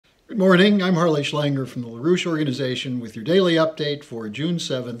Good morning, I'm Harley Schlanger from the LaRouche Organization with your daily update for June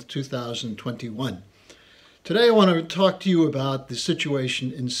 7th, 2021. Today I want to talk to you about the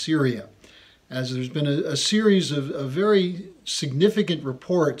situation in Syria, as there's been a series of very significant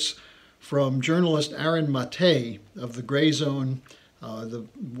reports from journalist Aaron Mate of the Gray Zone, the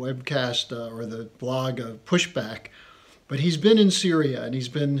webcast or the blog Pushback. But he's been in Syria and he's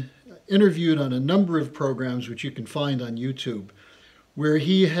been interviewed on a number of programs which you can find on YouTube, where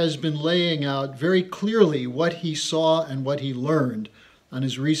he has been laying out very clearly what he saw and what he learned on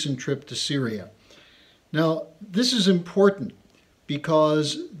his recent trip to Syria. Now, this is important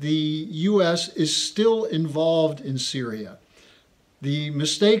because the U.S. is still involved in Syria. The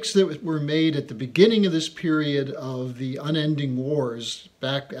mistakes that were made at the beginning of this period of the unending wars,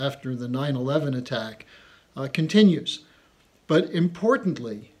 back after the 9/11 attack, continues. But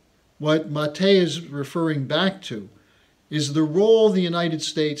importantly, what Mate is referring back to is the role the United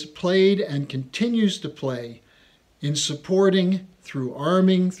States played and continues to play in supporting, through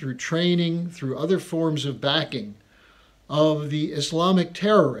arming, through training, through other forms of backing, of the Islamic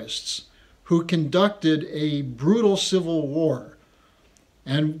terrorists who conducted a brutal civil war.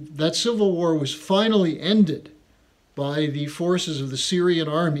 And that civil war was finally ended by the forces of the Syrian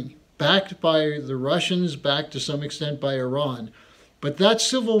army, backed by the Russians, backed to some extent by Iran. But that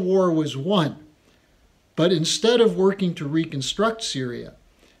civil war was won. But instead of working to reconstruct Syria,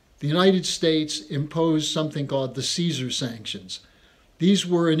 the United States imposed something called the Caesar Sanctions. These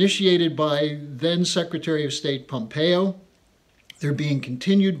were initiated by then Secretary of State Pompeo. They're being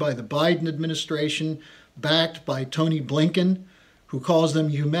continued by the Biden administration, backed by Tony Blinken, who calls them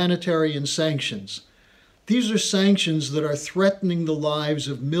humanitarian sanctions. These are sanctions that are threatening the lives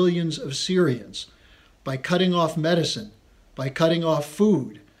of millions of Syrians by cutting off medicine, by cutting off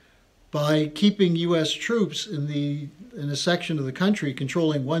food, by keeping U.S. troops in a section of the country,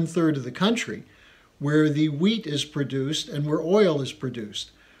 controlling 1/3 of the country, where the wheat is produced and where oil is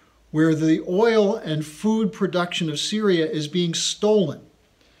produced, where the oil and food production of Syria is being stolen.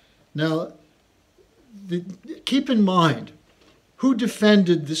 Now, keep in mind, who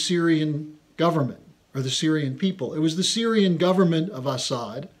defended the Syrian government or the Syrian people? It was the Syrian government of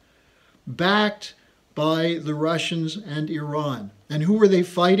Assad, backed by the Russians and Iran. And who were they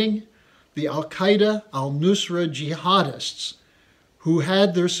fighting? The Al-Qaeda, al-Nusra jihadists, who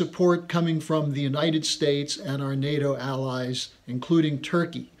had their support coming from the United States and our NATO allies, including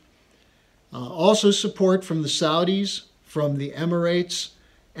Turkey. Also support from the Saudis, from the Emirates,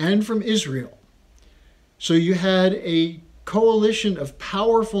 and from Israel. So you had a coalition of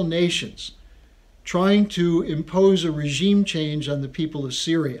powerful nations trying to impose a regime change on the people of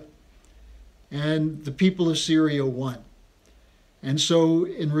Syria. And the people of Syria won. And so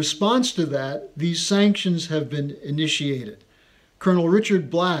in response to that, these sanctions have been initiated. Colonel Richard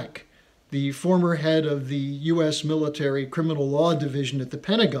Black, the former head of the U.S. Military Criminal Law Division at the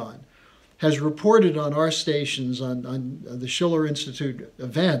Pentagon, has reported on our stations, on the Schiller Institute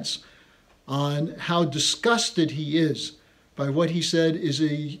events, on how disgusted he is by what he said is a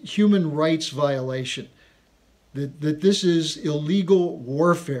human rights violation, that this is illegal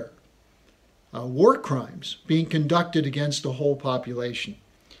warfare. War crimes being conducted against the whole population.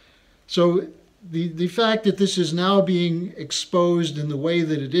 So the fact that this is now being exposed in the way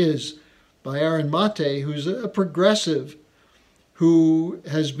that it is by Aaron Mate, who's a progressive who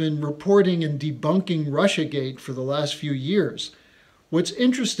has been reporting and debunking Russiagate for the last few years. What's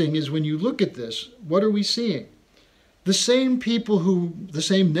interesting is when you look at this, what are we seeing? The same people the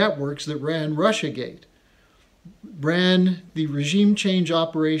same networks that ran Russiagate ran the regime change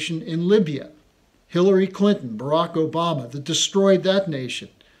operation in Libya. Hillary Clinton, Barack Obama, that destroyed that nation.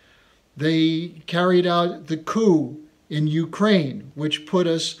 They carried out the coup in Ukraine, which put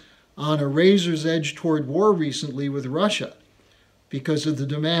us on a razor's edge toward war recently with Russia because of the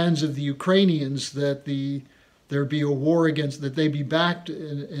demands of the Ukrainians that there be a war against, that they be backed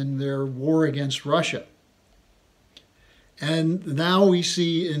in their war against Russia. And now we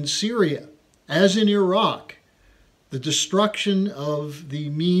see in Syria, as in Iraq, the destruction of the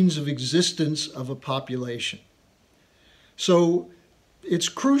means of existence of a population. So it's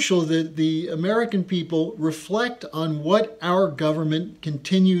crucial that the American people reflect on what our government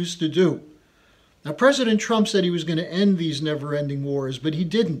continues to do. Now, President Trump said he was going to end these never-ending wars, but he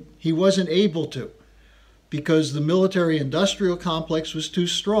didn't. He wasn't able to because the military-industrial complex was too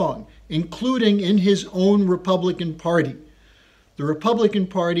strong, including in his own Republican Party. The Republican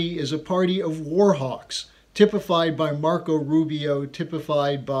Party is a party of war hawks, typified by Marco Rubio,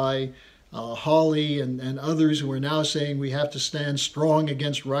 typified by Hawley and others who are now saying we have to stand strong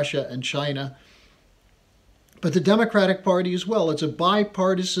against Russia and China. but the Democratic Party as well. It's a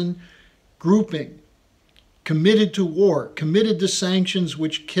bipartisan grouping committed to war, committed to sanctions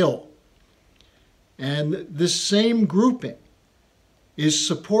which kill. And this same grouping is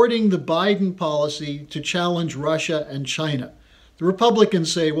supporting the Biden policy to challenge Russia and China. The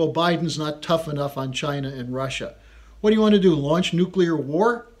Republicans say, well, Biden's not tough enough on China and Russia. What do you want to do, launch nuclear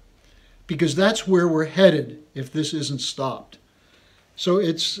war? Because that's where we're headed if this isn't stopped. So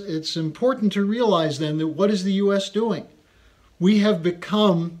it's important to realize then that what is the U.S. doing? We have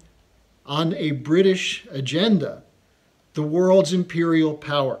become, on a British agenda, the world's imperial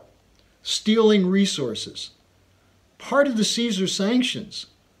power, stealing resources. Part of the Caesar Sanctions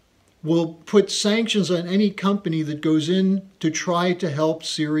will put sanctions on any company that goes in to try to help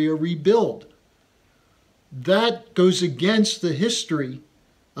Syria rebuild. That goes against the history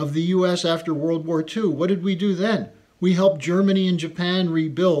of the U.S. after World War II. What did we do then? We helped Germany and Japan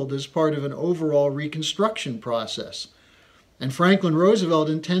rebuild as part of an overall reconstruction process. And Franklin Roosevelt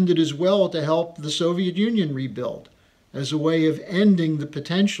intended as well to help the Soviet Union rebuild as a way of ending the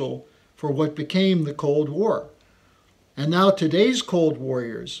potential for what became the Cold War. And now today's Cold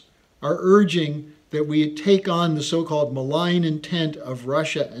Warriors are urging that we take on the so-called malign intent of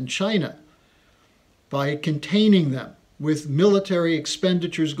Russia and China by containing them with military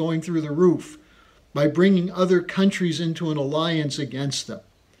expenditures going through the roof, by bringing other countries into an alliance against them.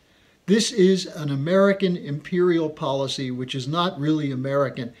 This is an American imperial policy, which is not really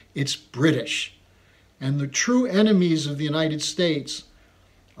American, it's British. And the true enemies of the United States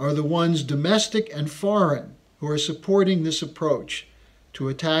are the ones, domestic and foreign, who are supporting this approach to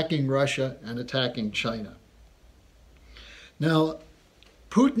attacking Russia and attacking China. Now,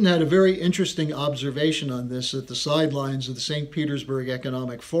 Putin had a very interesting observation on this at the sidelines of the St. Petersburg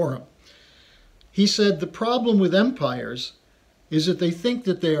Economic Forum. He said the problem with empires is that they think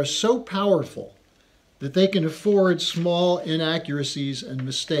that they are so powerful that they can afford small inaccuracies and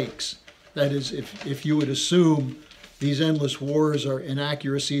mistakes. That is, if you would assume these endless wars are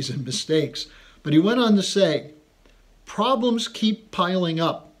inaccuracies and mistakes. But he went on to say, problems keep piling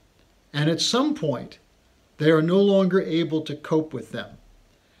up, and at some point, they are no longer able to cope with them.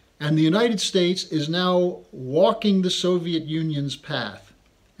 And the United States is now walking the Soviet Union's path,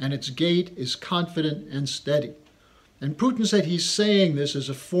 and its gait is confident and steady. And Putin said he's saying this as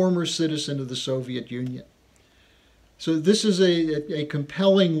a former citizen of the Soviet Union. So this is a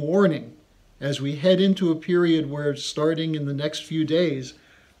compelling warning as we head into a period where, starting in the next few days,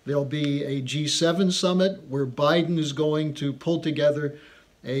 there'll be a G7 summit where Biden is going to pull together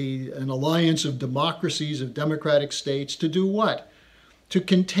an alliance of democracies, of democratic states, to do what? To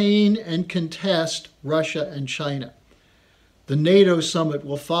contain and contest Russia and China. The NATO summit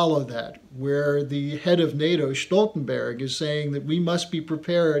will follow that, where the head of NATO, Stoltenberg, is saying that we must be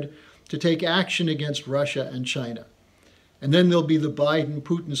prepared to take action against Russia and China. And then there'll be the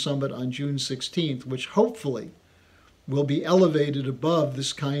Biden-Putin summit on June 16th, which hopefully will be elevated above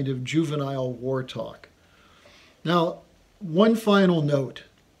this kind of juvenile war talk. Now, one final note.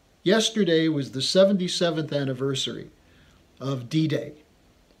 Yesterday was the 77th anniversary of D-Day,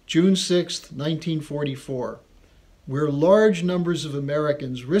 June 6th, 1944. Where large numbers of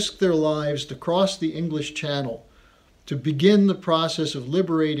Americans risked their lives to cross the English Channel to begin the process of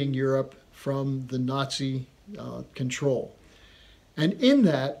liberating Europe from the Nazi control. And in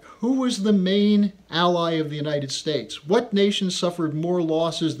that, who was the main ally of the United States? What nation suffered more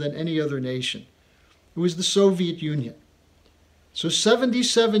losses than any other nation? It was the Soviet Union. So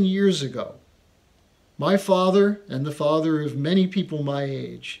 77 years ago, my father and the father of many people my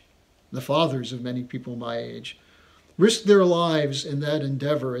age, the fathers of many people my age, risked their lives in that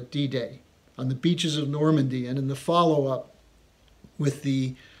endeavor at D-Day, on the beaches of Normandy, and in the follow-up with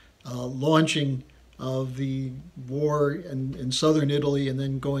the launching of the war in southern Italy and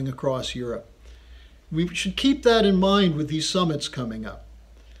then going across Europe. We should keep that in mind with these summits coming up,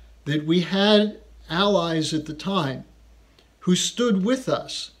 that we had allies at the time who stood with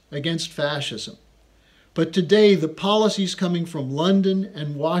us against fascism. But today, the policies coming from London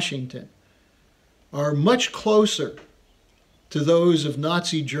and Washington are much closer to those of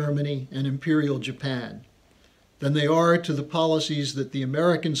Nazi Germany and Imperial Japan than they are to the policies that the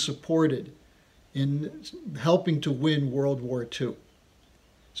Americans supported in helping to win World War II.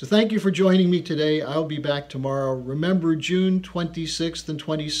 So thank you for joining me today. I'll be back tomorrow. Remember, June 26th and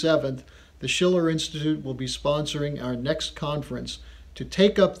 27th, the Schiller Institute will be sponsoring our next conference to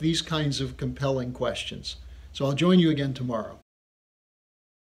take up these kinds of compelling questions. So I'll join you again tomorrow.